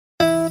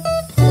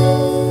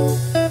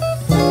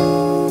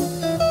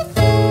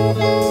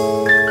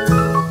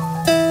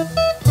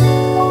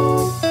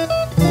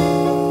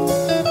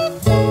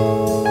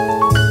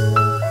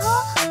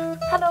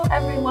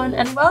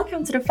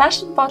to the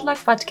Fashion Potluck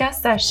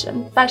podcast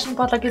session. Fashion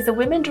Potluck is a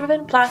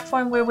women-driven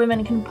platform where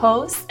women can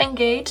post,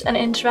 engage, and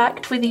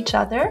interact with each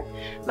other.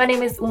 My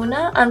name is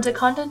Una. I'm the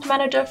content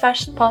manager of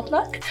Fashion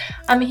Potluck.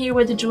 I'm here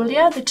with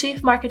Julia, the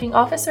chief marketing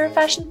officer of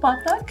Fashion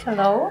Potluck.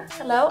 Hello.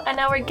 Hello. And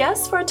our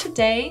guest for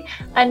today,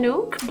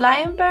 Anouk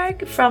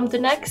Blijenberg from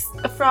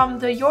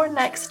the Your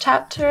Next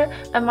Chapter,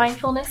 a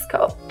mindfulness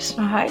coach.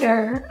 Hi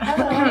there.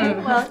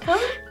 Hello. Welcome.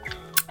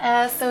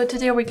 So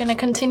today we're going to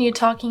continue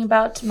talking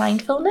about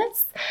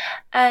mindfulness.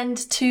 And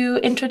to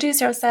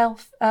introduce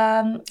yourself,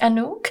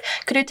 Anouk,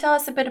 could you tell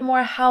us a bit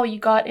more how you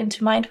got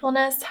into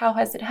mindfulness? How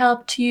has it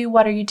helped you?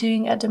 What are you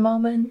doing at the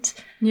moment?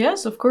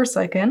 Yes, of course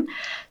I can.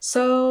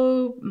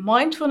 So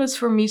mindfulness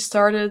for me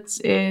started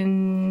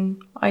in,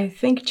 I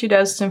think,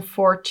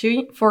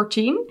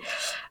 2014.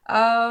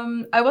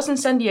 I was in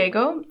San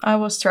Diego. I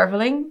was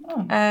traveling.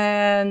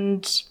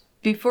 And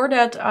before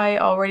that, I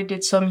already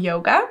did some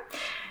yoga.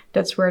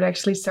 That's where it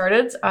actually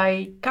started.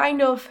 I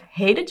kind of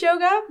hated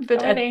yoga,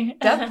 but at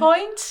that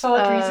point... For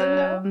what reason,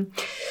 though?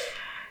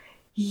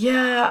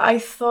 Yeah, I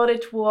thought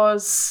it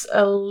was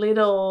a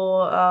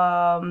little...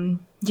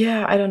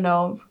 I don't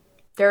know.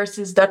 There's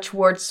this Dutch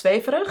word,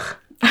 zweverig.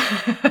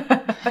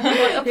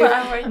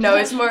 No,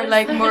 it's more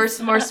like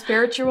more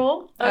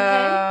spiritual.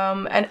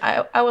 Okay. And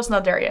I was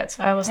not there yet.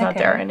 I was not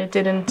there, and it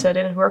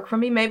didn't work for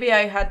me. Maybe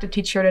I had the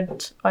teacher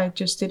that I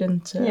just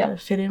didn't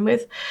fit in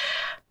with.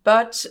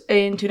 But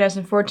in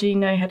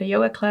 2014, I had a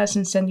yoga class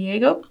in San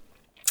Diego,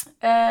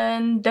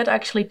 and that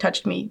actually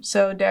touched me.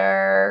 So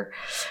there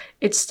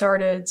it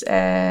started,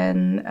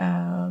 and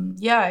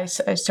I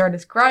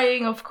started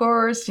crying, of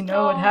course. You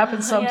know, it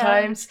happens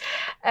sometimes.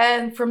 Yeah.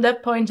 And from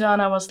that point on,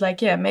 I was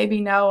like,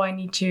 maybe now I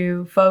need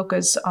to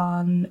focus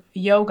on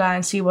yoga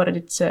and see what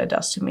it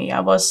does to me. I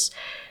was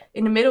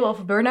in the middle of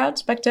a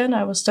burnout back then.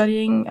 I was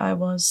studying. I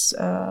was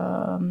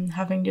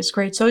having this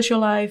great social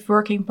life,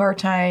 working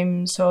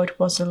part-time. So it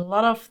was a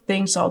lot of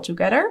things all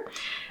together.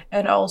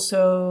 And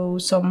also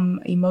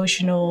some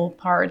emotional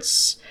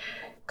parts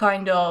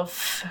kind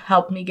of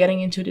helped me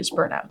getting into this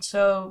burnout.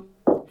 So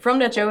from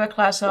that yoga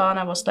class on,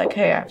 I was like,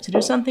 hey, I have to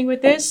do something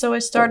with this. So I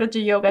started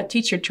the yoga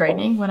teacher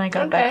training when I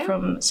got back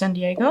from San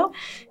Diego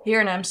here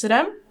in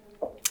Amsterdam.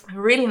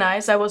 Really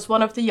nice. I was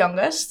one of the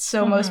youngest,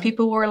 so most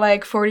people were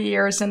like 40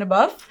 years and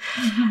above.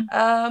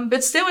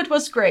 But still, it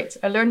was great.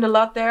 I learned a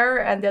lot there,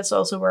 and that's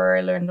also where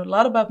I learned a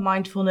lot about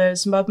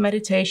mindfulness, about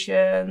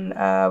meditation,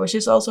 which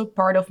is also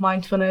part of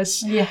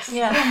mindfulness. Yes.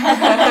 Yeah.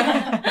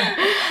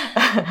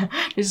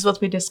 This is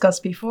what we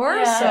discussed before.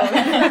 Yeah. So,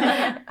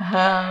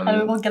 and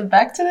we will get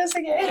back to this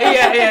again.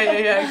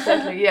 Yeah,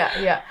 exactly.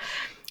 Yeah.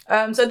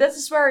 So this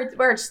is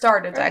where it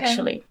started,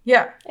 actually.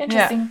 Yeah.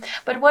 Interesting. Yeah.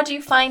 But what do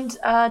you find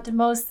the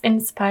most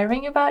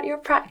inspiring about your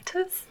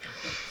practice?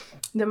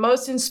 The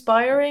most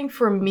inspiring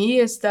for me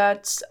is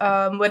that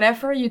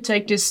whenever you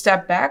take this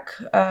step back,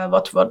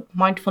 what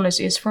mindfulness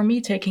is for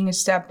me, taking a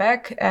step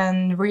back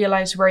and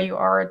realize where you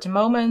are at the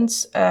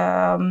moment,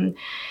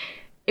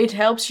 it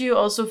helps you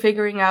also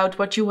figuring out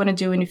what you want to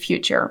do in the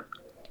future.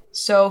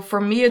 So for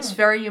me, it's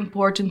very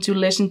important to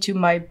listen to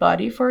my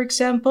body, for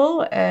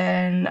example.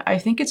 And I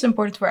think it's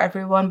important for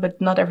everyone, but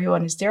not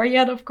everyone is there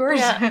yet, of course.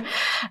 Yeah.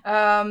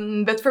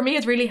 But for me,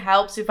 it really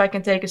helps if I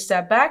can take a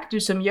step back, do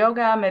some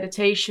yoga,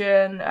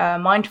 meditation,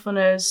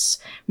 mindfulness,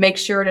 make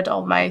sure that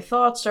all my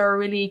thoughts are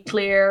really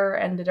clear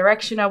and the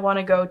direction I want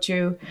to go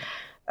to.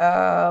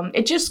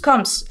 It just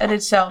comes at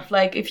itself.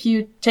 Like if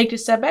you take the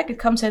step back, it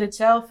comes at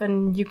itself,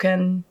 and you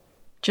can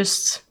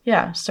just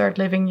start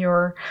living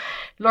your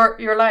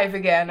life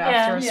again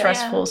after a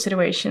stressful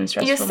situation,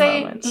 stressful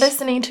moments. You say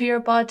listening to your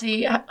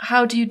body.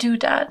 How do you do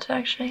that,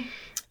 actually?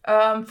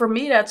 For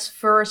me, that's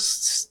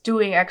first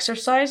doing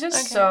exercises.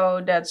 Okay. So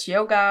that's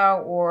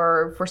yoga,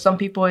 or for some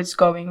people, it's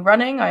going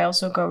running. I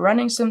also go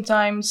running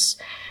sometimes,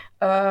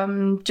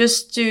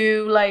 just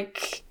to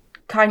like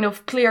kind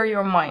of clear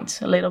your mind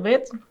a little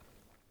bit.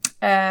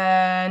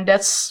 And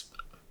that's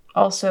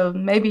also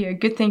maybe a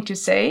good thing to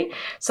say.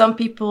 Some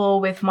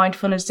people with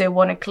mindfulness, they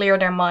want to clear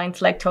their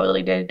mind like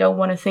totally. They don't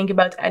want to think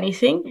about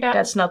anything. Yeah.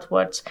 That's not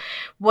what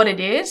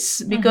it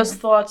is, because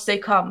thoughts, they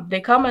come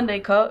and they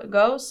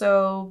go.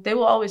 So they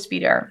will always be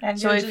there. And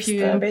so you're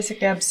just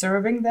basically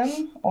observing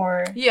them,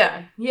 or?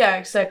 Yeah,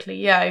 exactly.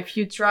 Yeah, if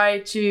you try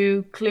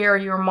to clear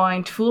your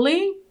mind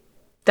fully,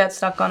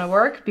 that's not going to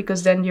work,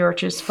 because then you're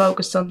just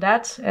focused on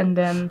that, and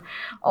then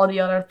all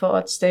the other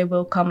thoughts, they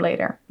will come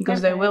later,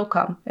 because they will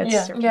come at a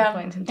certain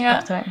point in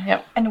time.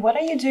 Yeah. And what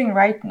are you doing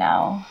right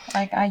now?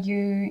 Like, are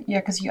you,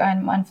 because you are a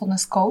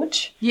mindfulness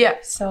coach. Yeah.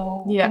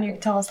 So can you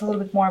tell us a little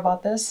bit more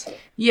about this?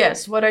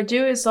 Yes, what I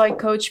do is I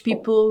coach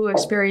people who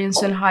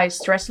experience a high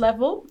stress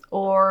level,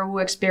 or who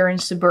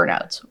experience a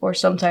burnout, or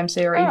sometimes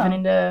they are even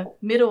in the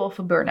middle of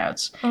a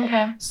burnout.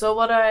 Okay. So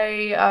what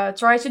I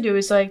try to do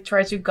is I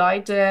try to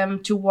guide them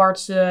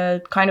towards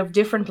a kind of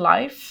different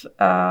life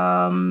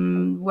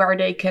where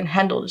they can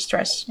handle the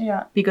stress.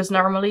 Yeah. Because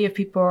normally if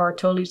people are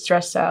totally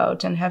stressed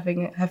out and have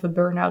a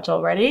burnout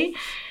already,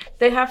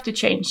 they have to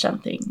change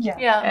something.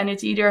 Yeah. And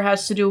it either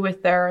has to do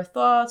with their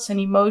thoughts and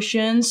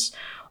emotions,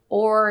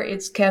 or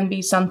it can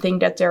be something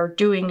that they're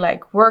doing,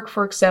 like work,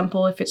 for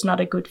example, if it's not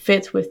a good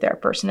fit with their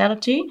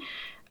personality.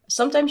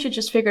 Sometimes you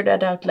just figure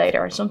that out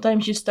later.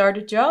 Sometimes you start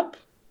a job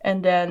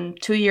and then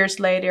 2 years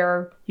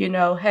later, you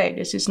know, hey,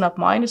 this is not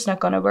mine. It's not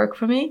going to work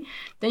for me.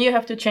 Then you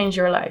have to change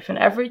your life. And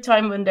every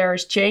time when there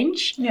is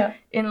change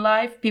in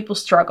life, people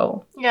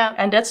struggle. Yeah.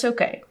 And that's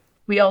okay.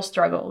 We all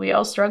struggle. We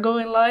all struggle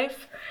in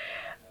life.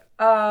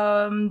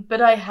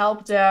 But I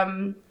help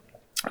them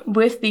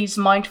with these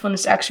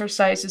mindfulness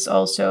exercises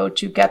also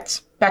to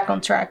get back on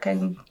track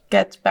and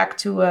get back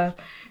to a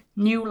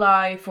new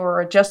life or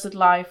adjusted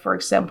life, for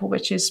example,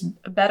 which is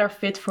a better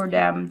fit for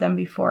them than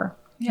before.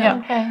 Yeah,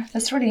 okay.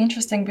 That's really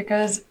interesting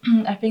because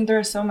I think there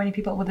are so many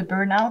people with a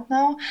burnout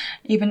now.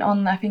 Even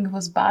on, I think it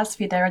was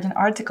BuzzFeed, I read an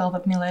article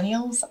that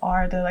millennials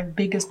are the like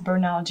biggest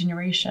burnout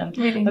generation.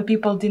 Really? But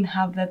people didn't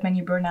have that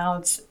many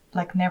burnouts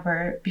like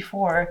never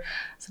before.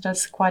 So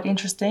that's quite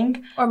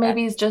interesting. Or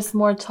maybe it's just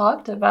more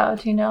talked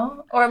about, you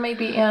know? Or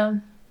maybe,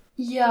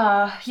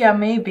 Yeah,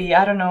 maybe.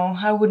 I don't know.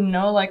 I wouldn't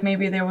know. Like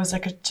maybe there was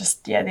like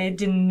they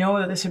didn't know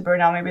that this would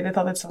burn out. Maybe they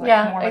thought it's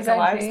like more like a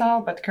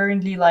lifestyle. But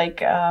currently,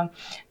 like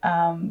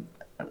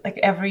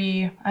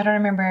every, I don't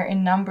remember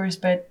in numbers,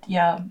 but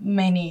yeah,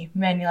 many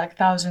like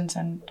thousands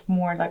and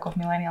more like of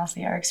millennials,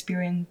 they are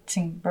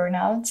experiencing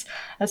burnouts,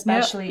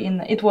 especially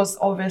it was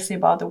obviously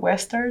about the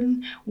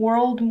Western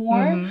world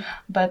more,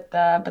 but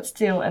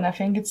still. And I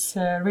think it's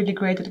really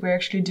great that we're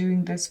actually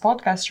doing this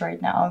podcast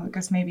right now,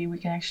 because maybe we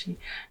can actually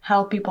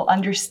help people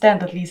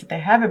understand at least that they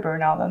have a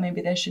burnout and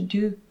maybe they should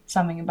do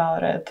something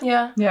about it.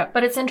 Yeah.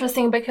 But it's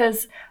interesting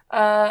because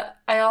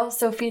I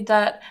also feel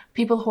that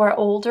people who are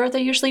older,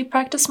 they usually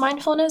practice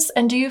mindfulness.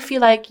 And do you feel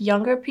like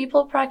younger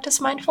people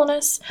practice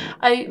mindfulness?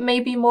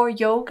 Maybe more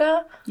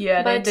yoga?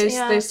 Yeah,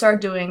 they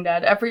start doing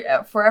that.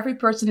 For every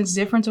person it's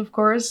different, of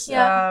course.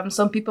 Yeah.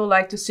 Some people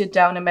like to sit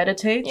down and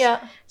meditate. Yeah.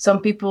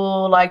 Some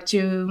people like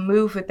to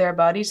move with their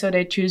body, so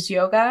they choose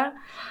yoga.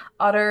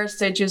 Others,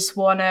 they just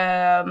want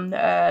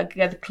to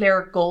get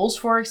clear goals,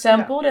 for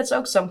example. Yeah. That's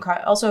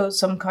also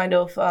some kind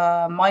of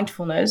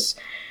mindfulness,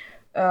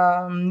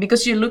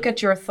 because you look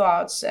at your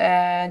thoughts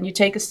and you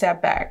take a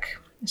step back.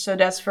 So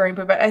that's very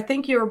important. But I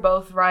think you're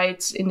both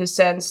right in the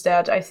sense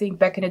that I think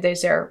back in the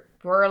days there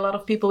were a lot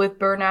of people with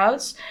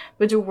burnouts,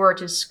 but the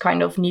word is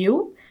kind of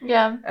new.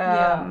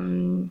 Yeah.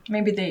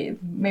 Maybe they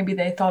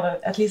thought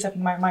that, at least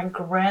my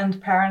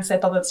grandparents, they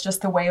thought it's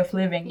just a way of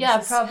living.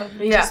 Yeah,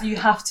 probably. Just you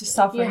have to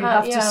suffer, you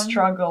have to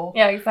struggle.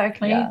 Yeah,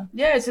 exactly.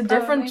 Yeah, it's a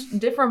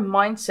different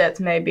mindset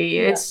maybe.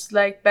 Yeah. It's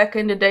like back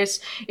in the days,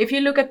 if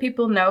you look at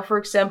people now, for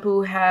example,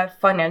 who have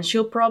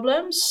financial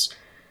problems,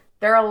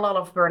 there are a lot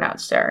of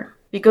burnouts there.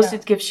 Because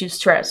it gives you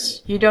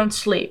stress. You don't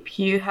sleep.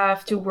 You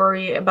have to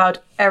worry about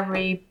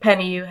every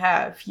penny you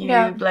have.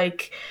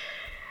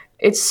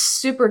 It's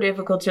super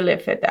difficult to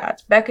live with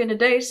that. Back in the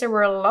days, there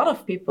were a lot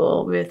of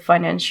people with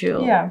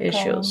financial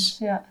issues.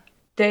 Yeah.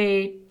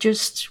 They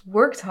just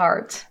worked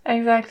hard.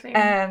 Exactly.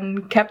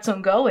 And kept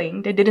on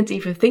going. They didn't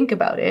even think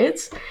about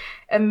it.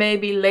 And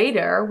maybe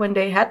later, when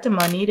they had the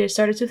money, they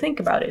started to think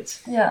about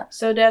it. Yeah.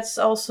 So that's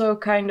also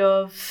kind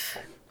of...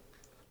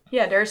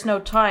 Yeah, there's no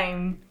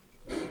time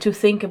to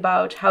think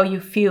about how you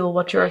feel,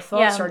 what your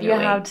thoughts are doing.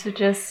 You have to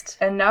just...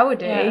 And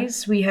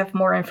nowadays, we have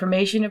more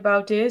information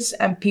about this,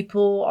 and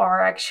people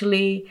are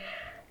actually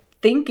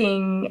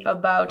thinking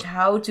about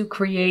how to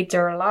create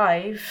their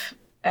life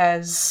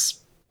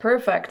as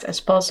perfect as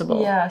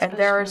possible. Yeah, and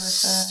there are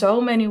so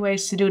many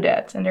ways to do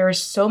that, and there are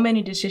so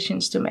many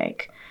decisions to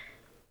make.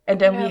 And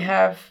then we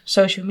have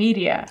social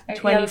media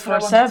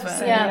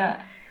 24/7.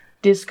 Yeah.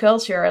 This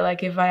culture,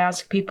 like if I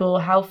ask people,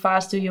 how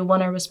fast do you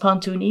want to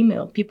respond to an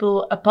email?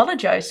 People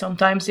apologize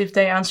sometimes if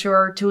they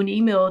answer to an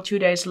email 2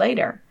 days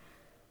later.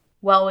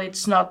 Well,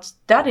 it's not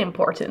that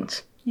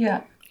important.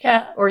 Yeah.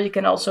 Or you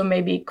can also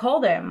maybe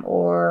call them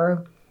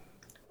or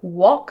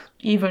walk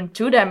even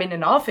to them in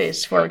an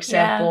office, for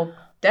example. Yeah.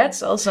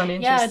 That's also an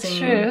interesting...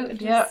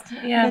 Yeah,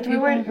 it's true.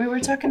 But we were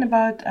talking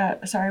about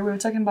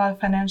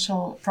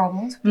financial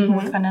problems, people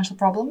with financial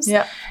problems.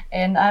 Yeah.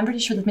 And I'm pretty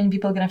sure that many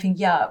people are going to think,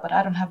 but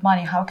I don't have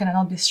money. How can I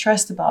not be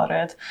stressed about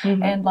it?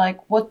 And like,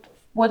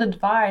 what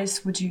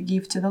advice would you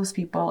give to those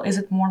people? Is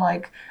it more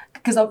like,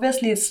 because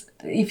obviously it's,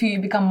 if you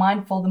become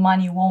mindful, the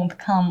money won't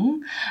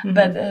come,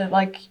 but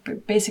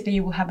basically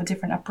you will have a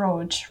different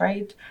approach,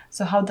 right?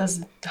 So how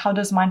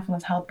does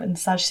mindfulness help in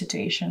such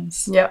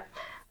situations? Yeah.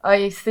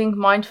 I think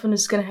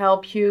mindfulness can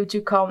help you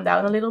to calm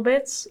down a little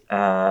bit.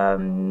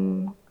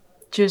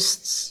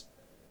 Just,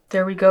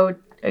 there we go,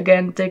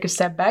 again, take a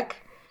step back,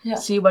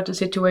 see what the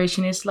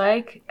situation is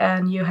like,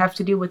 and you have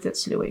to deal with that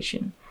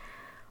situation.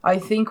 I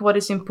think what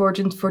is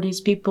important for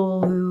these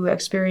people who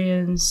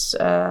experience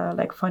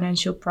like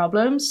financial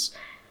problems,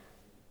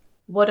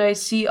 what I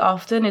see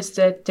often is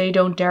that they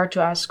don't dare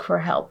to ask for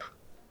help.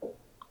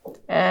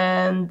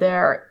 And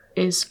there are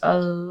a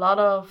lot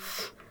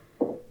of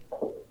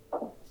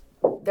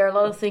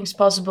things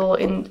possible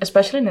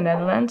especially in the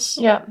Netherlands,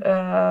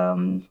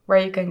 where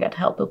you can get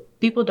help, but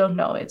people don't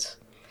know it.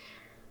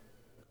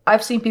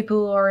 I've seen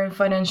people who are in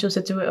financial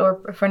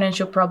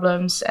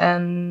problems,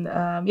 and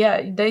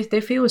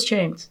they feel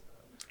ashamed.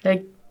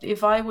 Like,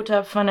 if I would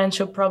have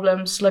financial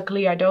problems,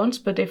 luckily I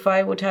don't, but if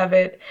I would have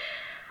it,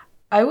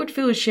 I would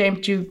feel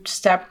ashamed to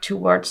step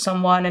towards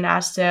someone and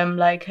ask them,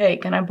 like, hey,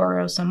 can I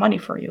borrow some money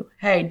for you?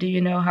 Hey, do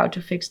you know how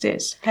to fix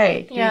this?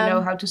 Hey, do you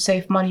know how to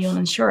save money on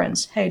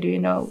insurance? Hey, do you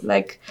know,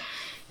 like,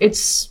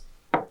 it's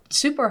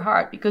super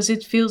hard because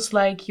it feels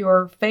like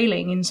you're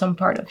failing in some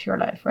part of your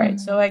life, right?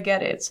 So I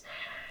get it.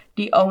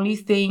 The only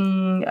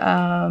thing,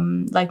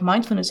 like,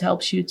 mindfulness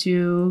helps you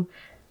to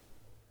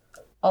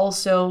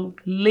also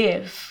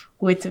live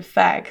with the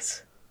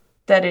fact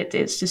that it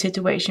is the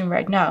situation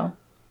right now.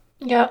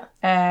 Yeah.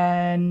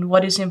 And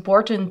what is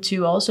important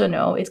to also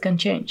know, it can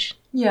change.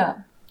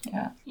 Yeah.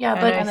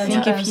 But I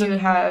think if you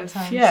have,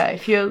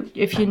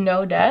 if you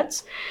know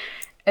that,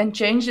 and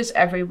change is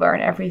everywhere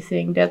and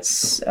everything.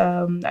 That's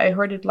I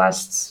heard it I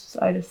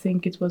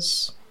think it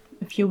was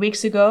a few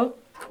weeks ago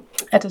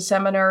at a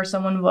seminar.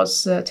 Someone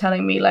was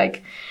telling me,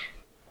 like,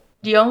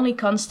 the only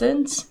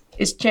constant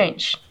is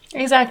change.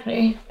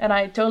 Exactly. And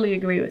I totally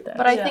agree with that.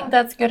 But I think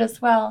that's good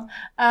as well.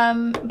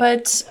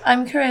 But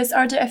I'm curious,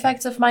 are the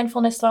effects of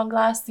mindfulness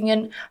long-lasting,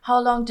 and how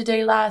long do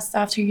they last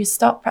after you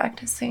stop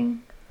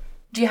practicing?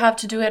 Do you have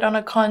to do it on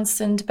a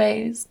constant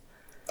basis?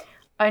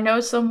 I know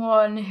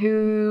someone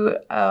who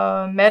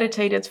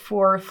meditated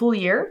for a full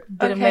year,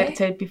 didn't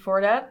meditate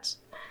before that,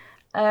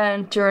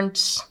 and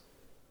turned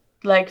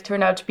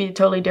out to be a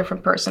totally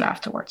different person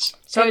afterwards.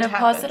 So in a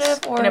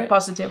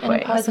positive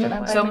way.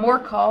 So more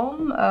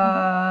calm,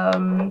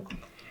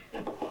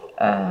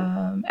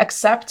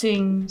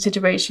 accepting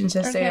situations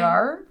as they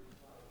are.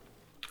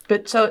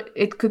 But so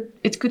it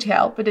could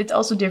help, but it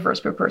also differs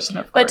per person,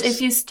 of course. But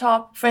if you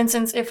stop, for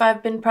instance, if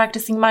I've been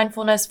practicing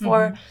mindfulness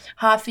for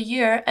half a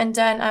year and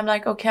then I'm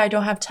like, okay, I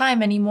don't have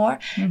time anymore.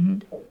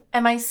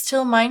 Am I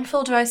still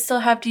mindful? Do I still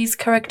have these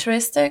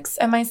characteristics?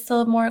 Am I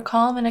still more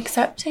calm and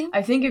accepting?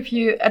 I think if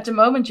you, at the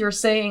moment you're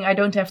saying, I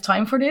don't have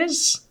time for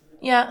this,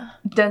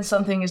 then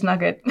something is not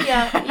good.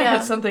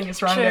 Something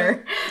is wrong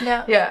there.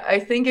 I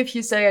think if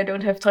you say, I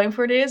don't have time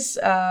for this,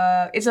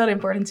 it's not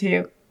important to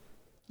you.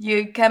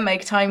 You can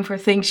make time for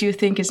things you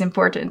think is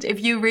important.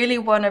 If you really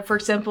want to, for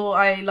example,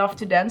 I love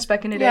to dance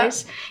back in the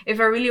days. If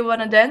I really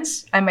want to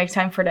dance, I make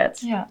time for that.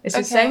 It's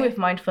the same with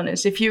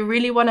mindfulness. If you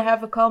really want to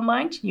have a calm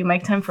mind, you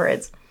make time for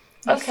it.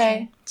 But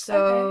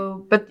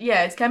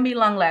it can be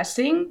long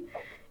lasting.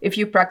 If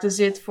you practice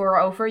it for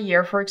over a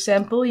year, for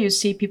example, you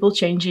see people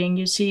changing.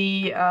 You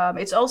see,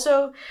 it's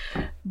also,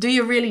 do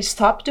you really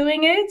stop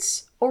doing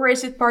it? Or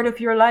is it part of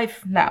your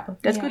life now?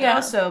 That could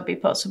also be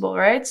possible,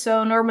 right?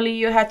 So normally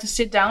you had to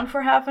sit down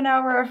for half an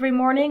hour every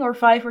morning, or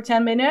 5 or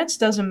 10 minutes,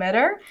 doesn't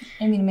matter.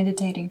 I mean,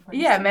 meditating, for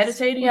instance.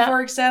 Meditating,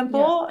 for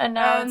example. And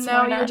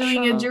now you're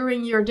doing it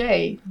during your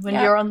day. When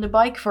you're on the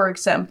bike, for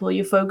example,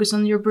 you focus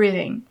on your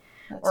breathing.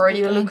 Or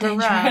you look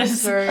around. I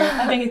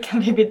think it can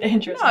be a bit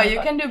dangerous. No, you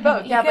can do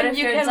both. But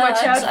you can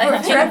watch out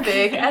for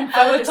traffic and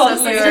focus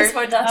on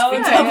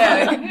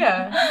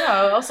your...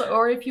 Also,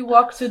 or if you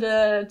walk to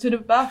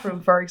the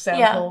bathroom, for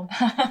example.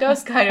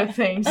 Those kind of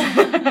things.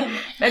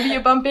 Maybe you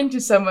bump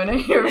into someone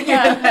and you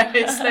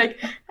realize, like,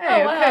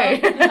 hey,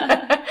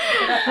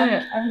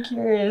 I'm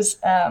curious.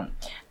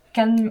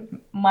 Can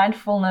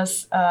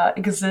mindfulness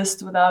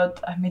exist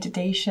without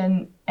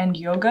meditation and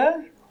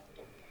yoga?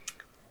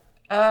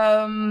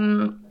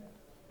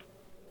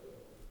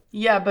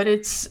 But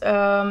it's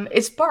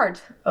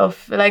part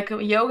of, like,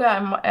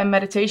 yoga and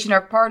meditation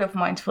are part of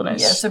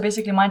mindfulness. Yeah, so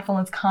basically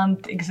mindfulness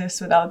can't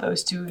exist without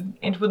those two.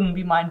 It wouldn't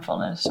be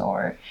mindfulness,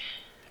 or...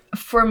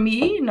 For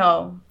me,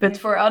 no. But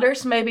for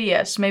others, maybe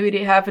yes. Maybe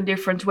they have a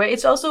different way.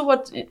 It's also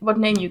what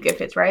name you give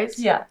it, right?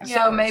 Yeah.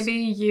 So maybe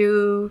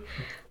you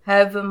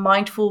have a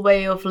mindful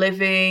way of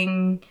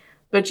living,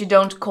 but you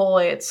don't call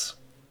it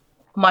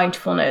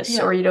mindfulness,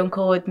 or you don't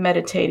call it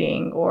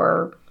meditating,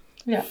 or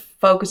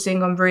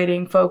focusing on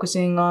breathing,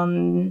 focusing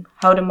on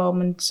how the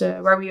moment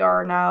where we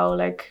are now,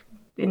 like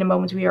in the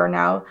moment we are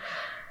now.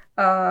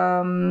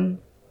 But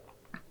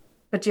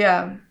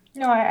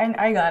no,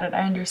 I got it.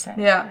 I understand.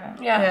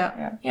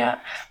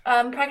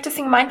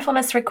 Practicing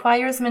mindfulness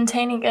requires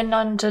maintaining a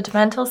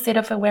non-judgmental state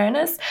of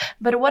awareness.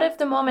 But what if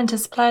the moment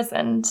is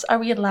pleasant? Are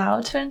we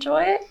allowed to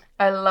enjoy it?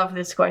 I love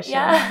this question.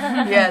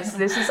 Yes,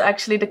 this is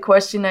actually the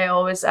question I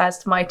always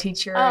asked my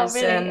teachers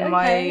and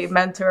my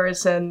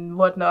mentors and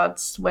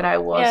whatnot when I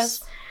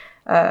was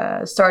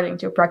starting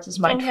to practice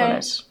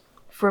mindfulness.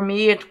 For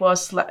me, it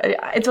was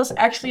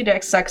actually the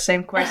exact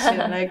same question.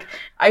 Like,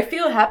 I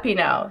feel happy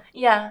now.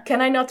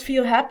 Can I not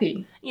feel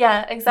happy?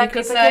 Yeah,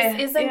 exactly. Because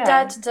isn't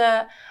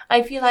that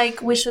I feel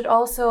like we should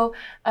also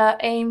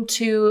aim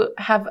to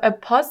have a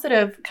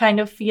positive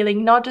kind of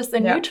feeling, not just a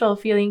neutral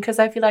feeling, because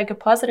I feel like a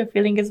positive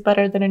feeling is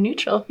better than a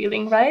neutral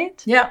feeling,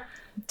 right? Yeah,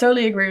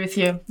 totally agree with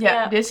you.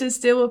 This is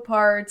still a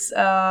part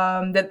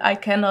that I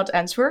cannot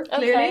answer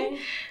clearly.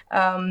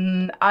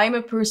 I'm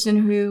a person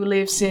who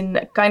lives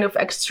in kind of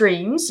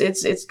extremes.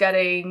 It's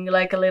getting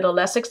like a little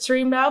less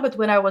extreme now, but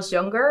when I was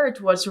younger,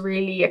 it was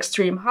really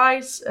extreme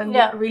highs and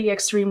really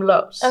extreme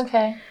lows.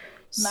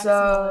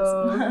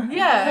 So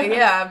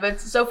yeah,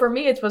 but so for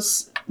me it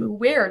was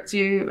weird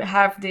to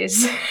have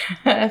this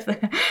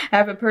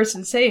have a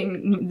person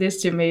saying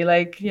this to me,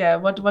 like, yeah,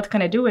 what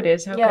can I do with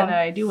this? How can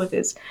I deal with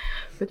this?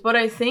 But what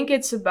I think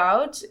it's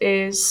about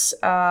is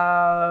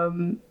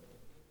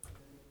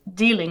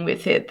dealing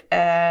with it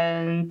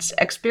and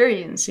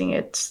experiencing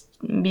it,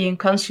 being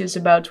conscious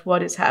about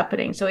what is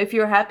happening. So if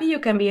you're happy, you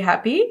can be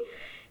happy.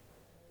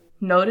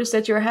 Notice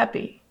that you're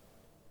happy.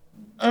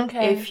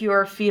 Okay. If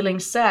you're feeling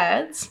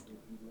sad,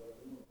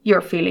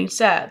 you're feeling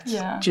sad.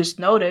 Yeah. Just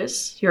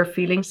notice you're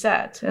feeling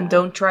sad and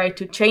don't try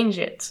to change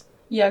it.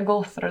 Yeah,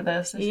 go through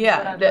this.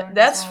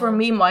 That's for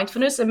me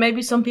mindfulness, and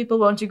maybe some people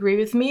won't agree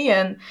with me,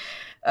 and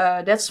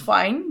that's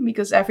fine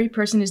because every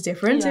person is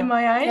different in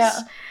my eyes. Yeah.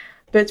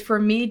 But for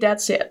me,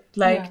 that's it.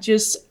 Like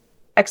just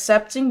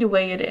accepting the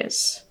way it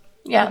is.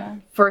 Yeah.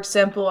 For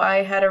example,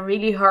 I had a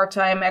really hard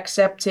time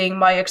accepting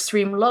my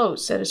extreme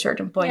lows at a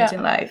certain point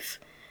in life.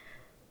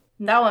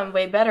 Now I'm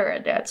way better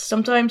at that.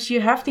 Sometimes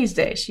you have these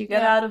days. You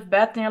get out of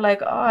bed and you're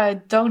like, oh, I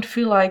don't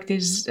feel like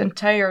this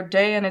entire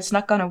day and it's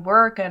not going to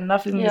work and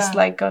nothing is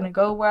like going to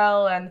go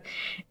well. And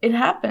it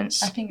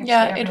happens. I think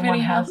it really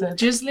has it.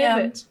 Just live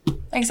it.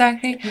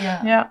 Exactly.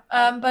 Yeah.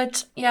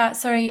 But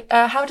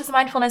how does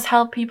mindfulness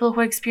help people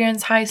who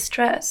experience high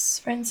stress,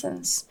 for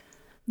instance?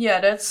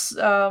 Yeah, that's,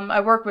 I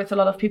work with a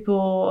lot of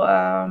people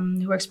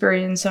who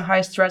experience a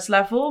high stress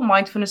level.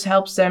 Mindfulness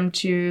helps them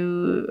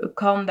to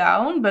calm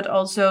down, but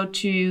also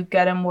to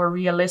get a more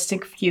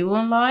realistic view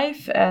on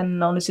life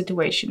and on the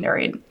situation they're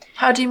in.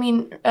 How do you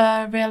mean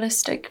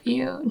realistic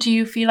view? Do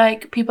you feel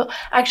like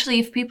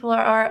if people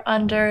are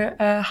under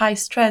high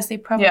stress, they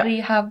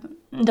probably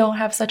don't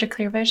have such a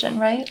clear vision,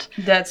 right?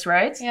 That's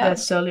right. Yeah.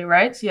 That's totally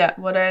right. Yeah.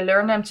 What I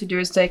learn them to do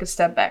is take a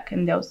step back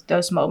in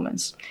those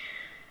moments.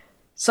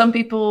 Some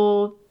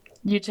people,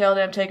 you tell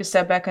them take a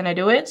step back and they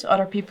do it.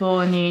 Other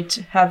people need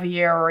half a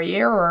year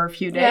or a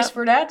few days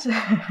for that.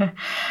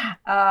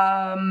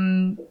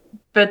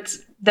 But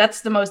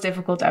that's the most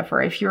difficult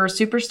ever. If you're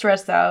super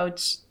stressed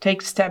out,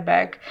 take a step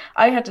back.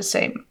 I had the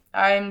same.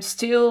 I'm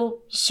still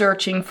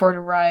searching for the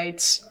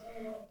right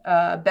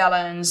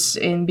balance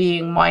in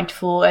being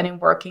mindful and in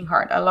working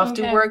hard. I love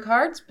to work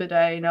hard, but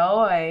I know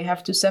I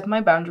have to set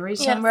my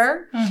boundaries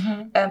somewhere.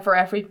 Mm-hmm. And for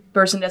every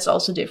person, that's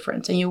also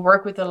different. And you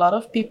work with a lot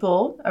of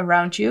people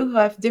around you who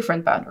have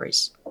different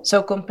boundaries.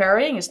 So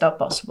comparing is not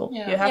possible.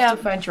 Yeah. You have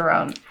to find your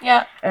own.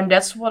 Yeah. And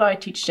that's what I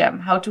teach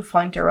them, how to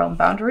find their own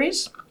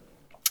boundaries.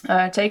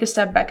 Take a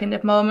step back in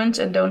that moment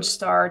and don't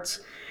start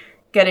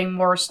getting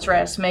more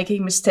stressed,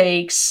 making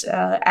mistakes,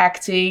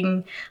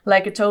 acting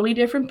like a totally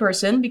different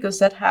person, because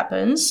that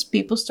happens.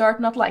 People start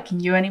not liking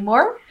you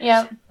anymore.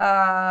 Yeah.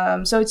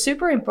 So it's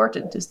super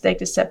important to take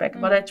the step back.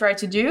 What I try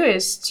to do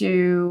is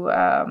to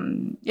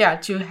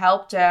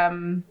help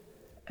them,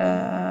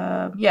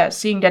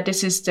 seeing that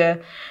this is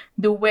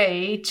the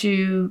way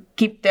to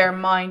keep their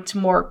mind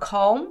more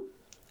calm.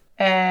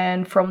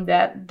 And from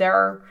that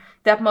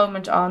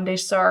moment on, they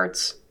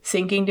start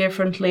thinking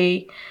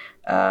differently.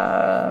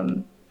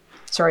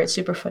 Sorry, it's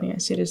super funny. I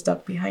see this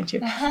duck behind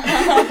you.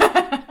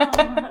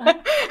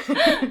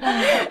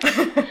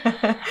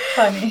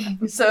 Funny.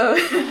 So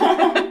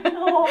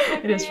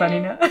it is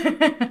funny now.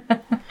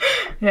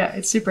 Yeah,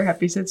 it's super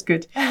happy, so it's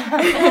good.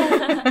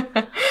 I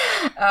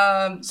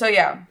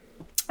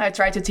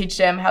try to teach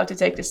them how to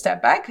take the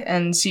step back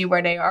and see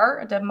where they are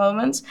at that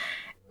moment.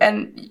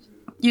 And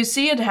you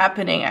see it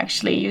happening,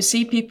 actually. You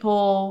see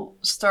people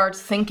start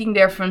thinking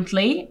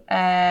differently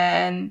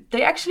and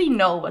they actually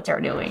know what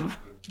they're doing.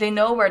 They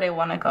know where they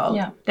want to go.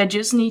 Yeah. They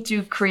just need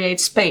to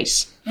create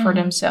space for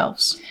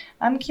themselves.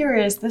 I'm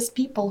curious, these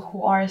people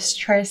who are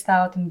stressed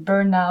out and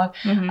burned out,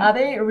 are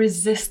they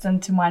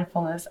resistant to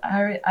mindfulness?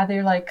 Are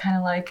they like kind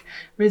of like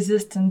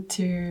resistant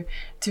to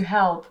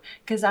help?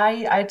 Because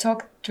I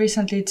talked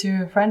recently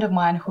to a friend of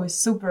mine who is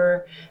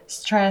super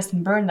stressed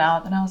and burned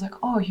out, and I was like,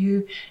 oh,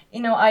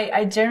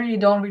 I generally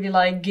don't really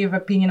like give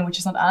opinion which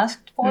is not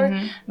asked for,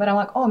 but I'm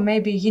like, oh,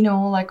 maybe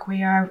like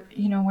we're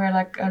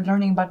like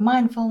learning about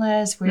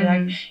mindfulness, we're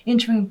like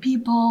interviewing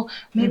people,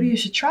 maybe you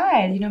should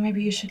try it,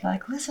 maybe you should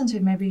like listen to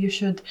it, maybe you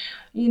should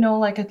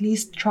like at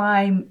least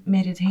try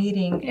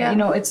meditating.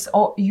 It's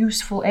all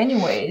useful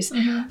anyways.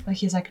 But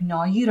he's like,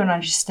 no, you don't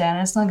understand,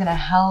 it's not gonna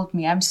help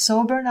me, I'm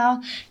so burned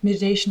out,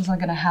 meditation is not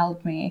gonna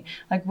help me.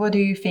 Like, what do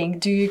you think?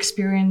 Do you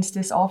experience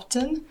this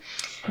often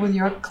with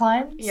your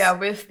clients? Yeah,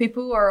 with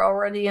people who are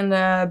already in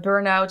the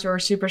burnout or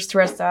super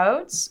stressed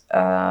out,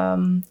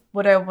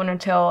 what I want to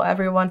tell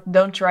everyone,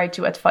 don't try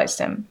to advise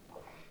them.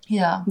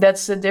 Yeah.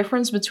 That's the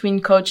difference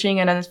between coaching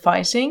and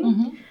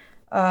advising.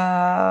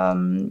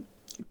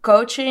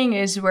 Coaching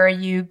is where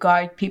you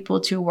guide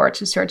people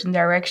towards a certain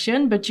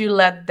direction, but you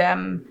let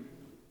them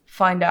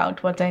find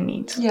out what they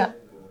need. Yeah.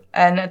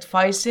 And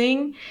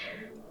advising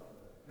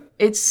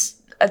is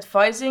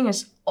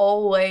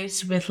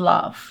always with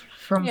love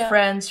from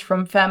friends,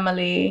 from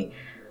family,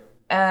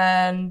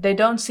 and they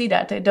don't see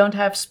that. They don't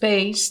have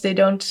space. They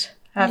don't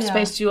have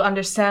space to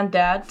understand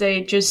that.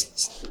 They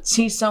just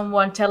see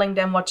someone telling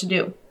them what to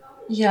do.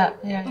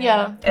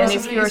 Yeah. And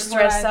if you're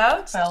stressed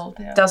out,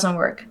 it doesn't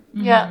work.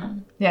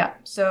 Yeah.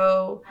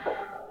 So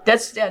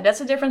that's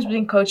the difference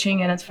between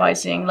coaching and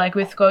advising. Like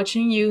with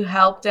coaching, you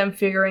help them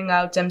figuring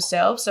out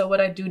themselves. So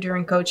what I do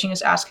during coaching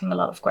is asking a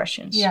lot of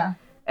questions. Yeah.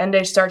 And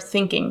they start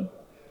thinking.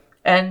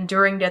 And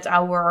during that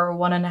hour or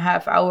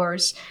 1.5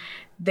 hours,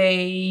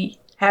 they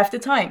have the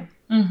time.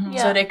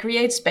 So they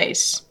create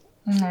space.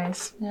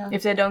 Nice. Yeah.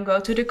 If they don't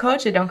go to the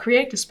coach, they don't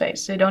create the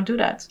space. They don't do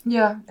that.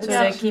 Yeah. So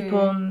they keep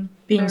on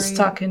being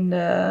stuck in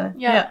the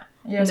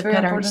it's very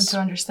important to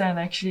understand.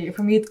 Actually,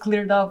 for me, it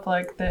cleared up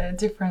like the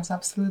difference.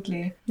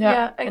 Absolutely.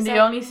 Yeah, exactly. And the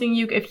only thing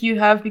if you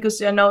have, because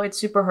I know it's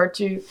super hard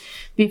to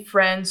be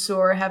friends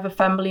or have a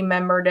family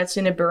member that's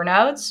in a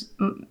burnout.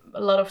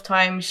 A lot of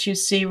times you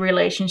see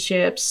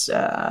relationships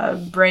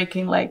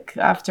breaking like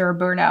after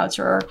burnouts,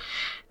 or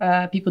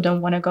people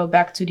don't want to go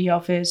back to the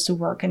office to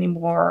work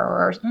anymore,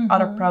 or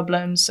other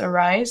problems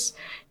arise.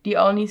 The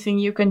only thing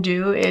you can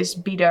do is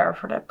be there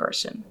for that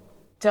person.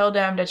 Tell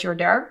them that you're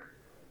there.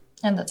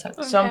 And that's it.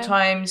 Okay.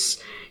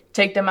 Sometimes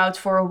take them out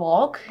for a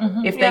walk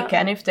if they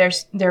can. If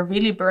they're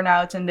really burnt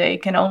out and they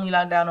can only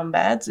lie down on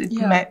bed, it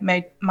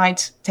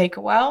might take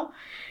a while.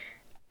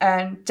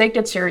 And take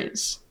that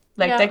serious.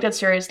 Take that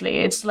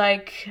seriously. It's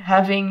like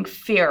having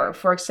fear.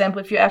 For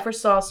example, if you ever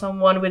saw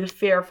someone with a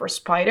fear for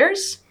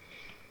spiders,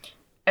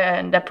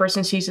 and that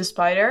person sees a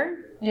spider,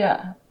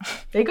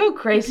 they go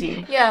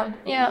crazy.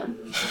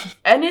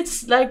 And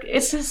it's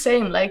the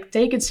same. Like,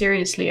 take it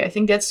seriously. I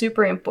think that's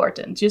super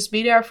important. Just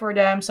be there for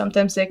them.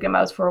 Sometimes take them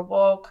out for a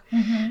walk.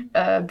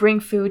 Bring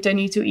food they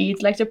need to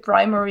eat, like the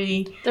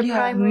primary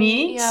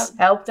needs.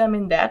 Help them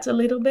in that a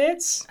little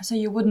bit. So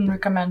you wouldn't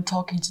recommend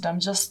talking to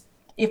them, just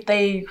if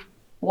they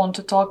want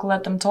to talk,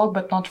 let them talk,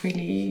 but not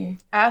really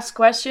ask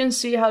questions,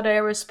 see how they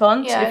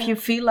respond. If you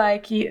feel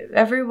like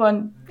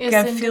everyone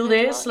can feel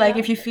this, like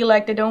if you feel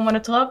like they don't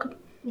want to talk,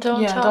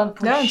 don't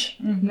push.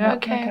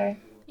 Okay.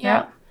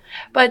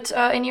 But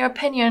in your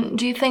opinion,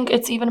 do you think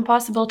it's even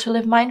possible to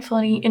live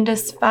mindfully in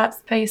this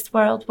fast-paced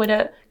world with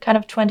a kind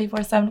of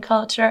 24/7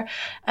 culture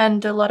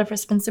and a lot of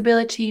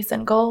responsibilities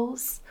and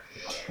goals?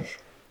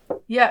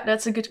 Yeah,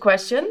 that's a good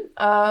question.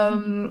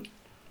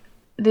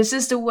 This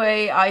is the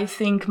way I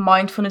think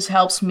mindfulness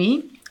helps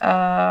me.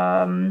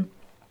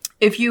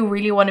 If you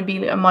really want to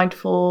be a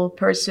mindful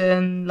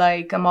person,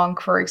 like a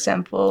monk, for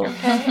example,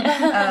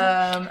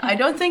 I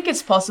don't think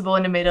it's possible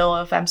in the middle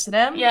of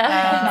Amsterdam.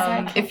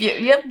 Exactly. If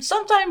you,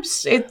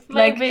 sometimes it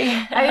Maybe.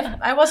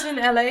 I was in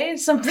LA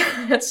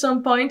at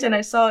some point, and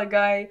I saw a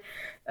guy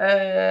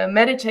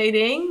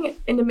meditating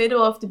in the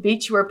middle of the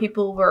beach where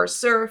people were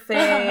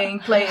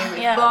surfing, playing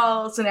with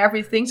balls and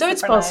everything. So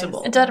it's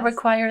possible. Nice. That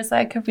requires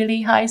like a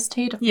really high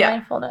state of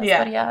mindfulness.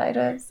 But it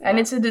is. And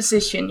it's a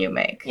decision you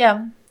make.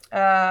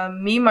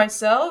 Me,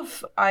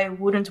 myself, I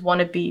wouldn't want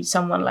to be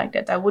someone like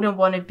that. I wouldn't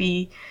want to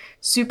be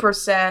super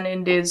zen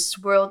in this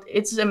world.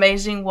 It's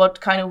amazing what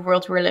kind of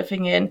world we're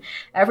living in.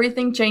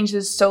 Everything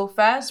changes so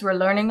fast. We're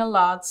learning a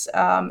lot.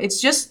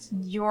 It's just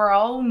your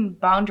own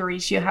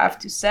boundaries you have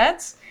to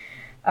set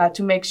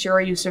to make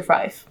sure you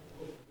survive.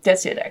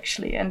 That's it,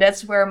 actually. And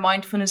that's where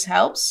mindfulness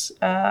helps.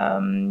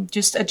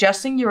 Just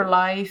adjusting your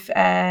life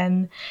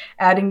and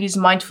adding these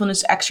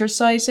mindfulness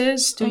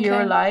exercises to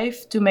your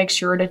life to make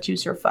sure that you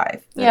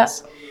survive.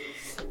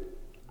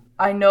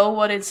 I know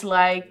what it's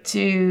like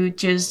to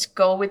just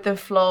go with the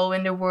flow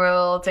in the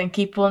world and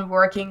keep on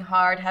working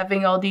hard,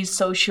 having all these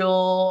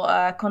social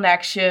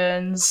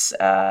connections,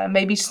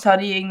 maybe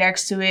studying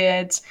next to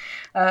it,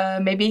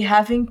 maybe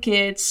having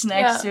kids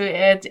next to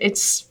it.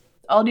 It's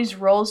all these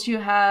roles you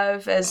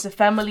have as a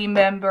family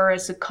member,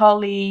 as a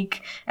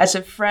colleague, as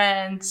a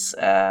friend.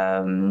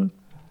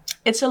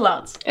 It's a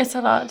lot. It's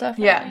a lot,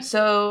 definitely. Yeah,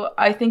 so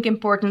I think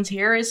important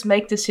here is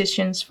make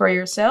decisions for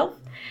yourself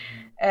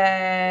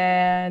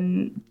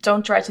and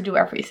don't try to do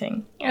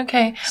everything.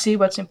 Okay. See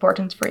what's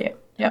important for you.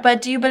 Yeah.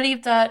 But do you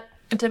believe that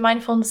the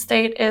mindfulness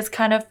state is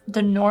kind of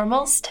the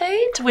normal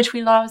state, which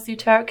we lost due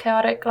to our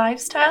chaotic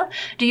lifestyle?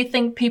 Do you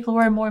think people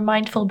were more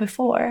mindful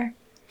before?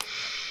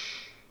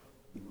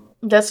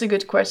 That's a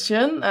good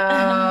question. You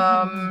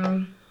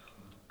have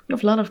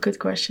a lot of good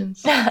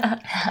questions.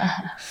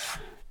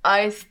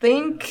 I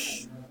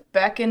think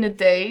back in the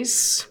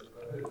days,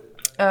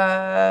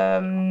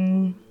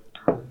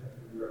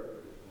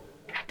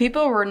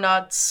 people were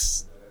not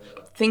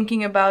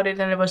thinking about it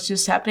and it was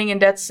just happening. In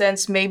that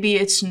sense, maybe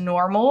it's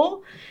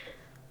normal.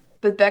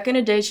 But back in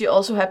the days, you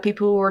also had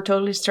people who were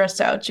totally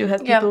stressed out. You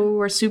had people who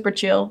were super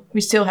chill.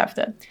 We still have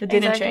that. That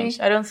didn't change.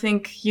 I don't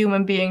think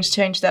human beings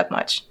changed that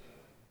much.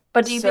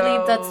 But do you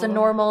believe that's the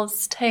normal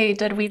state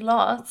that we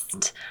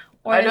lost?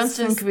 Or I don't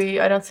think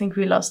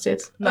we lost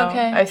it. No.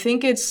 Okay. I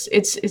think it's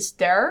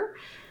there.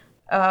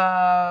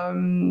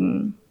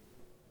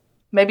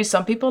 Maybe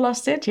some people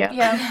lost it, Yeah.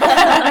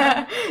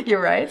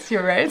 You're right.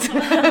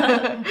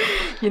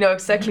 You know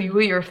exactly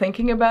who you're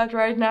thinking about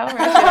right now. Right?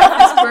 You have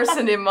this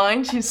person in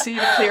mind, you see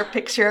the clear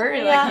picture.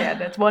 You're like,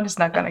 that one is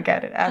not going to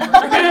get it ever.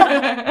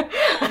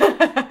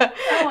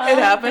 It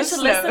happens.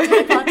 Listen to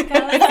the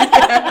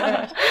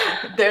podcast.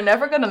 They're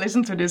never gonna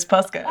listen to this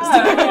podcast.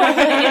 You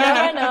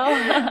never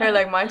know. They're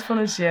like,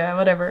 mindfulness, yeah,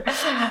 whatever.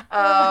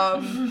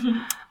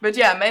 But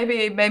yeah, maybe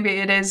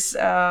it is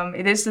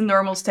the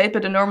normal state,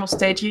 but the normal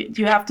state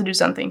you have to do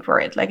something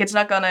for it. Like, it's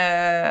not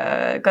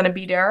gonna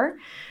be there.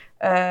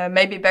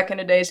 Maybe back in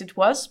the days it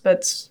was,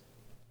 but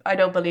I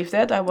don't believe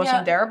that. I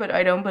wasn't there, but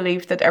I don't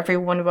believe that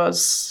everyone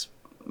was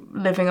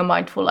living a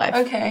mindful life.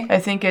 Okay. I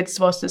think it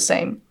was the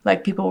same.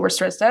 Like, people were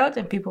stressed out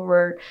and people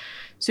were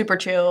super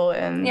chill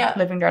and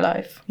living their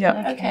life.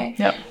 Yeah. Okay.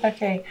 Yeah.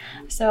 Okay.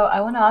 So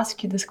I want to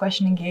ask you this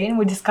question again.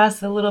 We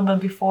discussed a little bit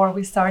before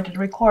we started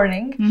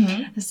recording.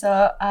 Mm-hmm.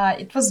 So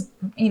it was,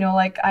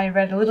 like I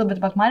read a little bit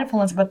about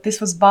mindfulness, but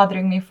this was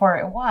bothering me for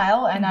a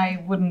while, and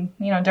I wouldn't,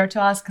 dare to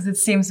ask because it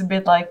seems a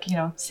bit like,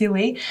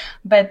 silly.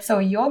 But so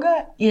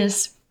yoga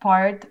is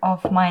part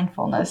of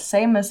mindfulness,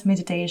 same as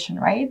meditation,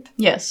 right?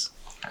 Yes.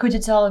 Could you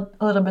tell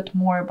a little bit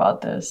more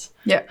about this?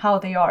 Yeah. How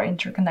they are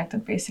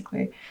interconnected,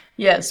 basically.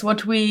 Yes,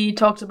 what we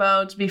talked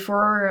about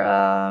before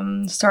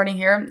starting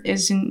here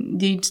is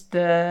indeed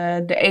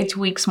the 8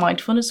 weeks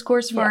mindfulness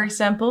course, for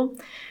example.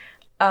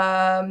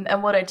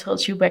 And what I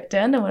told you back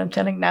then and what I'm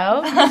telling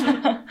now,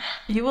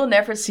 you will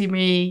never see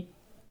me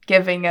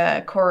giving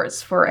a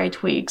course for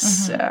 8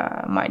 weeks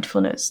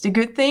mindfulness. The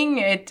good thing,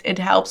 it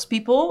helps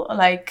people.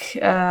 Like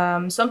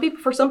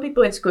for some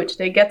people it's good.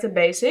 They get the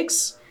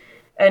basics.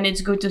 And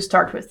it's good to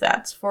start with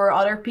that. For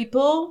other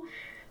people,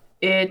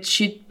 it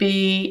should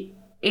be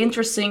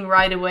interesting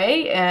right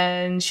away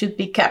and should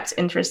be kept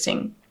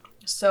interesting.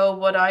 So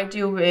what I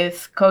do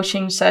with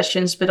coaching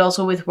sessions, but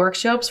also with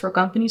workshops for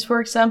companies, for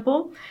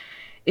example,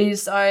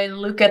 is I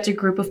look at the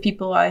group of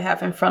people I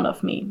have in front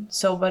of me.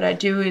 So what I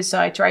do is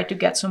I try to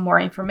get some more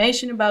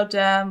information about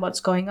them, what's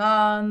going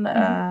on,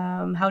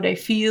 how they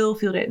feel.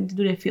 Do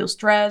they feel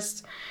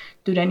stressed?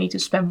 Do they need to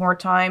spend more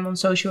time on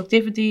social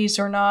activities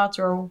or not?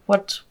 Or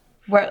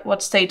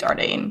what state are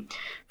they in?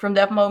 From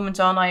that moment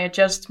on, I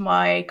adjust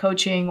my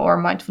coaching or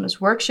mindfulness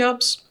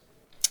workshops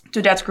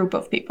to that group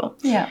of people.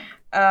 Yeah.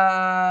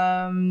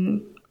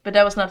 But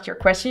that was not your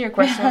question. Your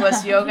question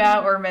was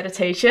yoga or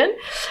meditation.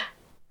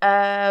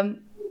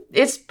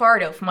 It's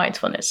part of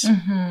mindfulness.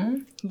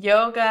 Mm-hmm.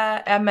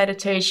 Yoga and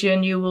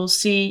meditation, you will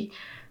see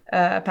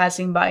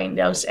passing by in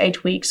those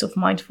 8 weeks of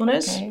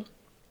mindfulness. Okay.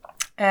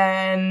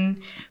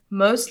 And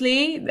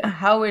mostly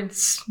how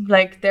it's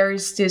like there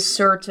is this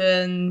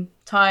certain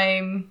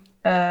time.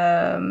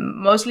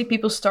 Mostly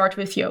people start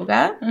with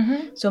yoga.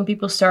 Mm-hmm. Some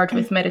people start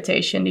with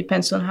meditation.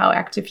 Depends on how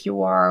active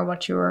you are,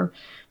 what your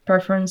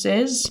preference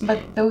is.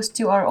 But those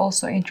two are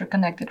also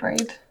interconnected,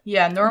 right?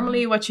 Yeah,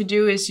 normally what you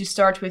do is you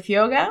start with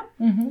yoga.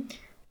 Mm-hmm.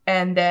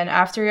 And then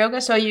after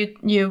yoga, so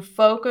you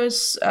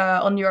focus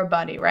on your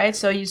body, right?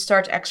 So you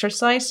start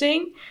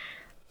exercising,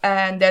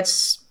 and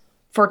that's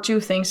for two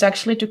things,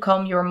 actually, to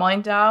calm your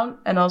mind down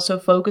and also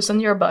focus on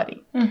your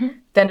body. Mm-hmm.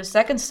 Then the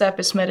second step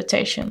is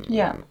meditation.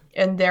 Yeah.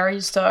 And there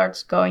you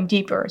start going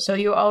deeper. So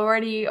you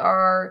already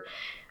are,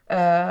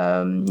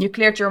 you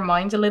cleared your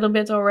mind a little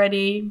bit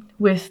already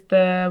with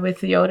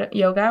the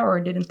yoga, or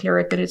didn't clear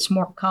it, but it's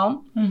more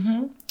calm.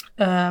 Mm-hmm.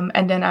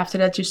 And then after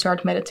that, you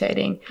start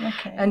meditating.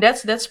 Okay. And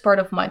that's part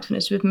of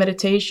mindfulness. With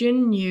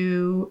meditation,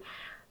 you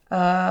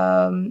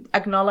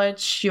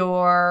acknowledge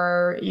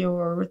your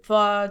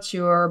thoughts,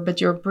 but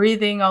your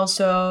breathing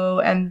also.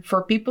 And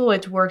for people,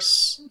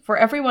 for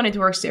everyone, it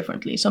works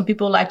differently. Some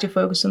people like to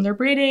focus on their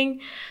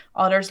breathing.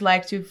 Others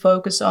like to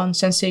focus on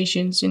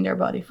sensations in their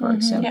body, for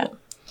example.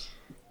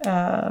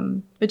 Yeah.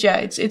 But yeah,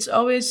 it's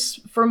always,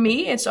 for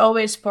me, it's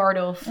always part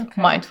of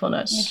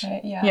mindfulness.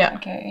 Okay, yeah.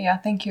 Okay, yeah,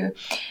 thank you.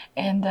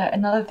 And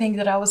another thing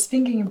that I was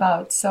thinking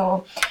about,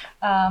 so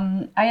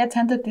I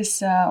attended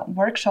this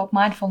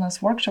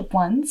mindfulness workshop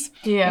once.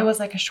 Yeah. It was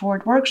like a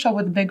short workshop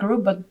with a big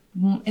group, but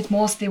it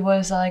mostly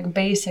was like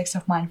basics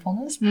of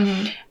mindfulness.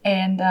 Mm-hmm.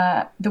 And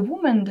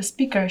the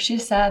speaker, she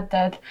said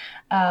that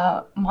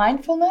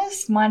mindful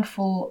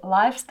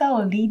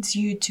lifestyle leads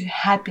you to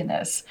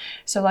happiness.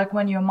 So like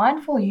when you're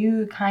mindful,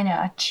 you kind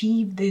of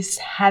achieve this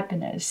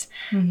happiness.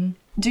 Mm-hmm.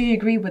 Do you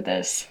agree with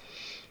this?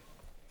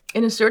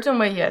 In a certain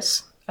way,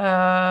 yes.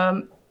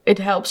 It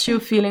helps you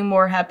feeling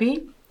more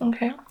happy.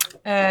 Okay.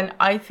 And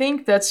I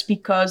think that's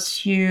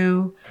because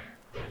you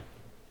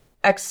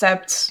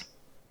accept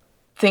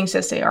things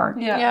as they are.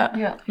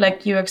 Yeah.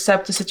 Like you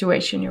accept the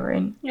situation you're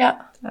in.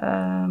 Yeah.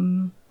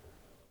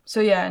 So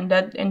yeah, in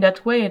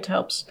that way it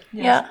helps.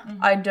 Yeah.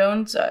 Mm-hmm.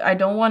 I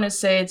don't want to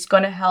say it's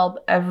gonna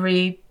help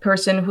every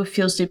person who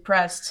feels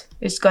depressed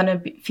is gonna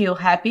feel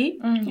happy.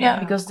 Mm-hmm. Yeah.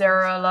 Because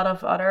there are a lot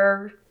of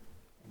other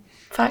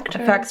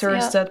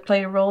factors that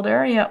play a role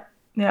there. Yeah.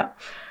 Yeah.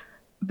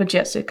 But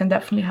yes, it can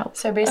definitely help.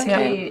 So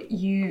basically,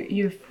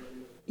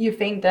 you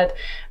think that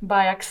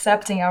by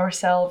accepting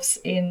ourselves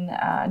in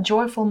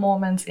joyful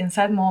moments, in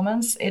sad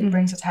moments, it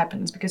brings us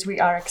happiness because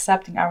we are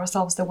accepting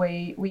ourselves the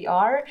way we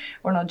are.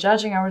 We're not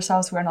judging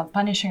ourselves. We're not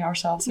punishing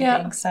ourselves for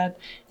being sad.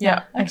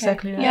 Yeah,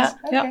 exactly. Yeah.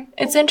 Okay.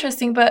 It's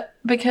interesting, but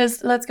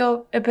because let's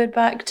go a bit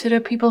back to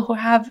the people who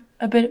have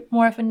a bit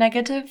more of a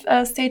negative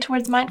state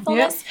towards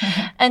mindfulness.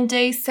 And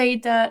they say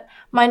that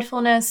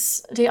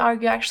they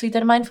argue actually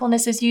that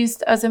mindfulness is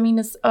used as a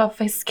means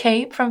of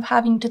escape from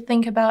having to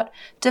think about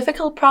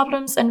difficult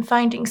problems and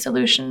finding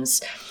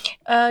solutions.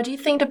 Do you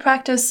think the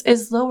practice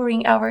is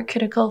lowering our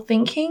critical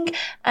thinking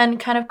and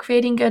kind of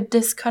creating a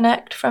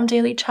disconnect from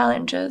daily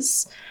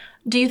challenges?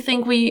 Do you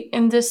think we,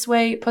 in this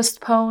way,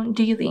 postpone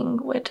dealing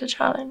with the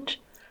challenge?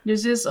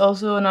 This is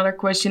also another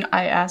question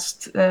I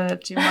asked to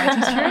my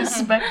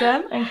teachers back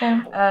then.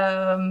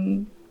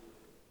 Okay.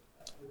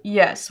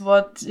 Yes,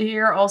 what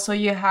here also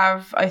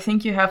I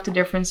think you have the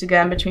difference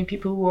again between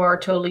people who are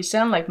totally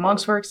Zen, like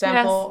monks, for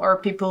example, or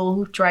people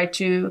who try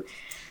to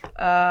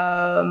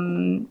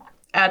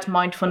add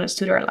mindfulness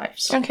to their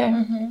lives. Okay.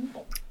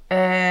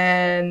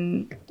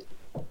 And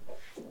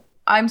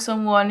I'm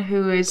someone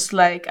who is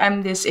like,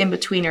 I'm this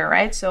in-betweener,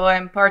 right? So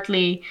I'm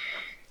partly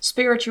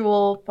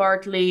spiritual,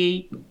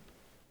 partly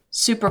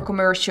super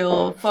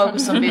commercial,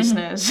 focused on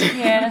business. Work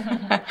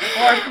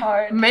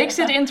hard. Makes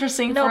it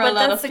interesting for a lot of people. No,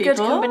 but that's a good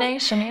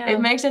combination,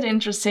 It makes it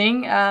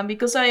interesting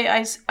because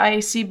I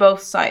see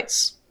both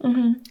sides.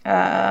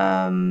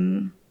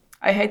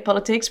 I hate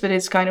politics, but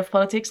it's kind of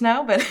politics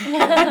now. But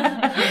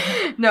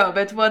no,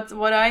 but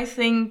what I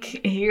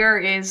think here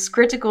is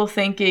critical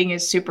thinking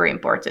is super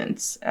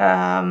important.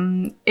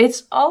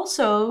 It's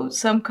also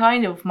some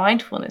kind of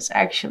mindfulness,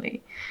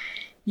 actually.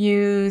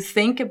 You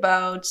think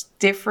about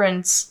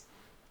different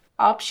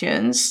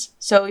options.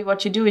 So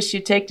what you do is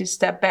you take this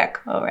step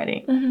back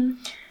already.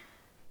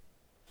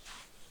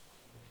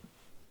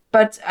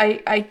 But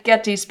I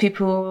get these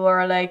people who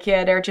are like,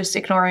 they're just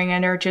ignoring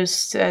and they're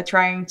just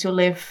trying to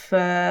live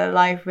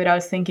life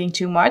without thinking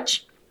too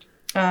much.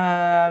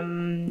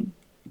 But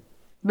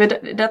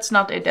that's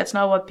not it. That's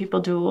not what people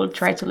do who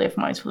try to live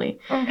mindfully.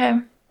 Okay.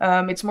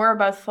 It's more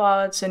about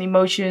thoughts and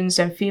emotions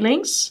and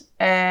feelings.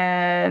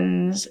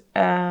 And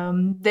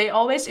they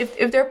always,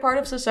 if they're part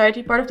of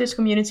society, part of this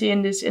community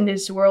in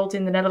this world,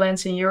 in the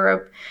Netherlands, in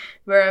Europe,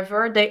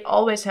 wherever, they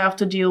always have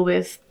to deal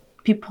with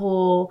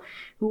people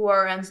who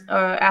are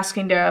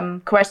asking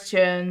them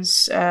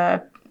questions,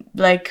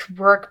 like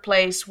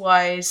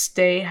workplace-wise,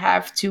 they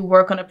have to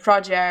work on a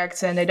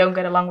project and they don't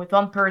get along with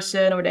one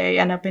person, or they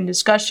end up in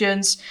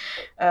discussions.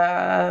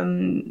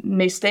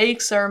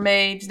 Mistakes are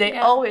made. They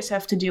always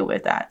have to deal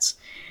with that.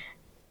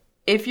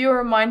 If you're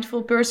a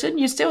mindful person,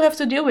 you still have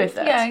to deal with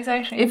that. Yeah,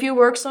 exactly. If you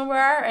work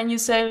somewhere and you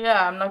say,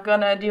 I'm not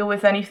gonna deal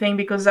with anything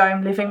because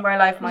I'm living my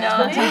life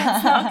mindfully,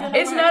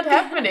 it's not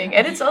happening.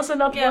 And it's also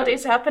not what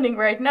is happening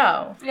right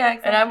now. Yeah,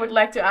 exactly. And I would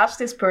like to ask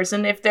this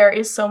person if there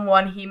is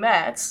someone he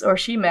met or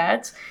she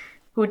met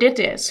who did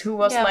this, who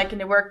was like in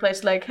the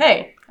workplace like,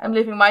 hey, I'm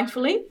living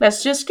mindfully,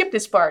 let's just skip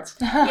this part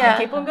and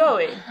keep on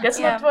going. That's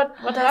not what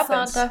happens. That's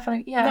not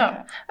definitely,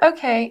 No.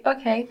 Okay,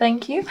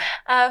 thank you.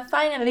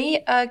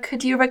 Finally,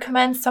 could you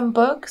recommend some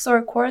books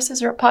or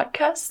courses or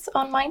podcasts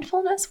on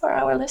mindfulness for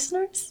our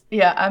listeners?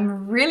 Yeah,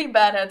 I'm really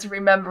bad at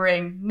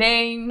remembering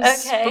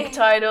names, book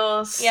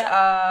titles.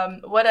 Yeah.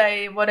 What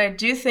I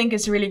do think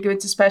is really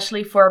good,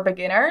 especially for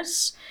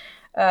beginners,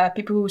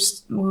 people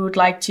who would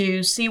like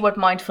to see what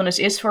mindfulness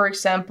is, for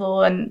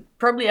example, and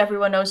probably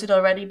everyone knows it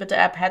already, but the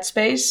app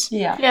Headspace,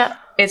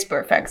 it's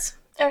perfect.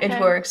 Okay. It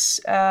works.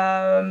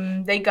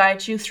 They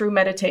guide you through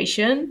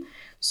meditation.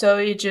 So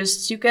you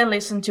can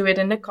listen to it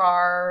in the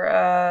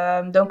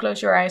car. Don't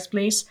close your eyes,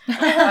 please.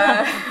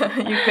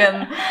 You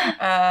can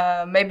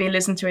maybe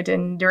listen to it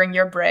during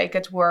your break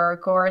at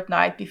work or at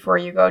night before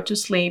you go to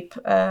sleep.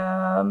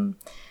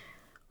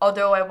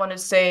 Although I want to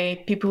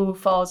say people who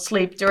fall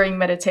asleep during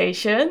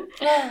meditation,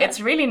 it's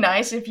really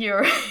nice if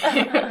you're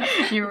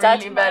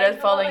really bad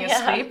at falling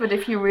asleep. But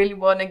if you really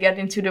want to get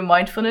into the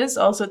mindfulness,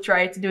 also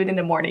try to do it in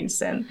the mornings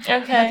then.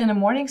 Okay. But in the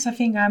mornings, I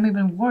think I'm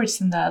even worse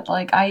than that.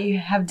 Like,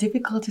 I have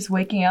difficulties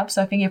waking up.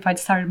 So I think if I'd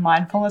started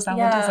mindfulness, I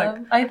would just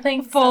I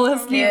think fall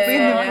asleep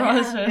in the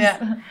process.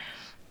 Yeah.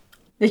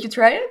 Did you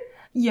try it?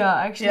 Yeah,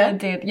 actually I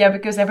did. Yeah,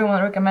 because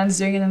everyone recommends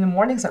doing it in the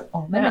morning. So,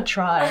 let me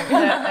try.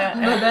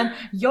 But then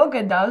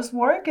yoga does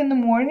work in the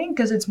morning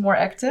because it's more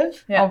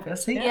active,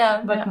 obviously.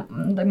 But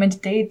the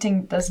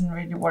meditating doesn't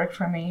really work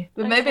for me.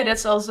 But maybe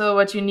that's also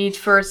what you need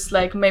first.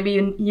 Like maybe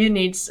you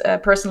need,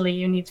 personally,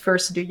 you need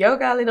first to do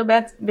yoga a little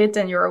bit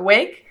and you're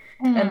awake.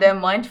 And then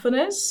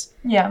mindfulness.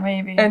 Yeah,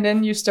 maybe. And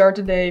then you start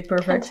the day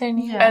perfect.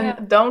 Continue.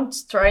 And don't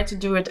try to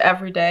do it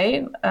every day,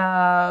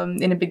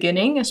 in the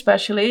beginning,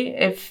 especially.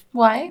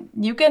 Why?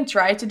 You can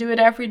try to do it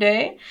every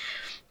day,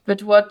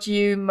 but what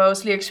you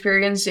mostly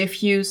experience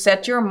if you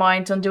set your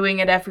mind on doing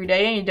it every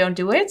day and you don't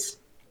do it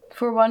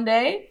for one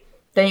day,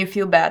 then you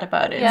feel bad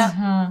about it.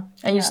 Yeah.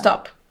 And you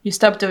stop. You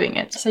stop doing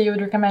it. So you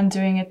would recommend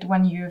doing it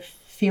when you're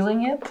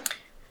feeling it?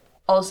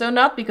 Also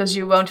not, because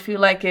you won't feel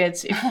like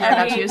it if you're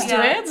not used to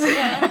it.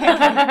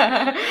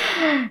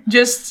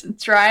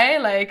 Just try,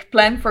 like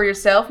plan for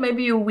yourself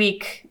maybe a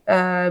week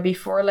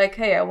before, like,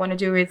 hey, I want to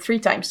do it 3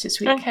 times this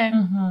week. Okay.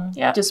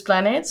 Yeah. Just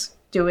plan it,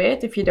 do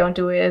it. If you don't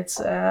do it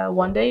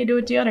one day, you do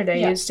it the other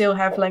day. You still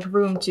have like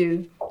room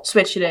to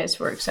switchy days,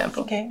 for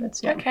example. Okay.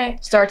 Okay.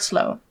 Start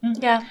slow.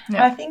 Yeah.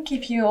 I think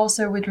if you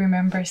also would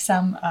remember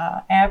some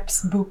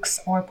apps, books,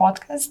 or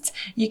podcasts,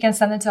 you can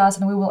send it to us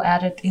and we will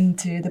add it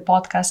into the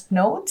podcast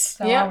notes.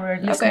 So our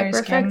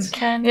listeners can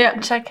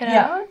check it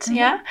out.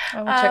 Yeah.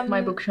 I will check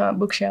my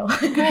bookshelf.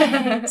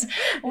 Great.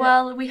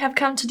 Well, we have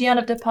come to the end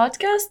of the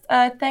podcast.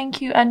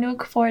 Thank you,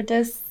 Anouk, for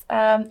this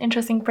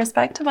interesting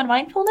perspective on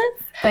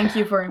mindfulness. Thank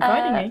you for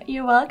inviting me.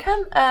 You're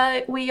welcome.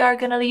 We are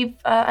gonna leave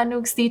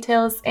Anouk's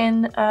details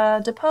in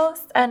the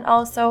post and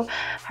also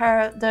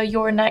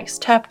your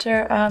next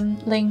chapter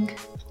link.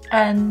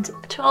 And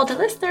to all the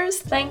listeners,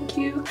 thank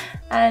you.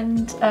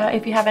 And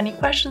if you have any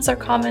questions or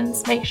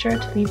comments, make sure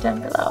to leave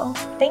them below.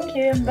 Thank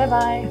you.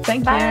 Bye-bye.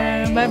 Thank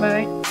you.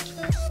 Bye-bye.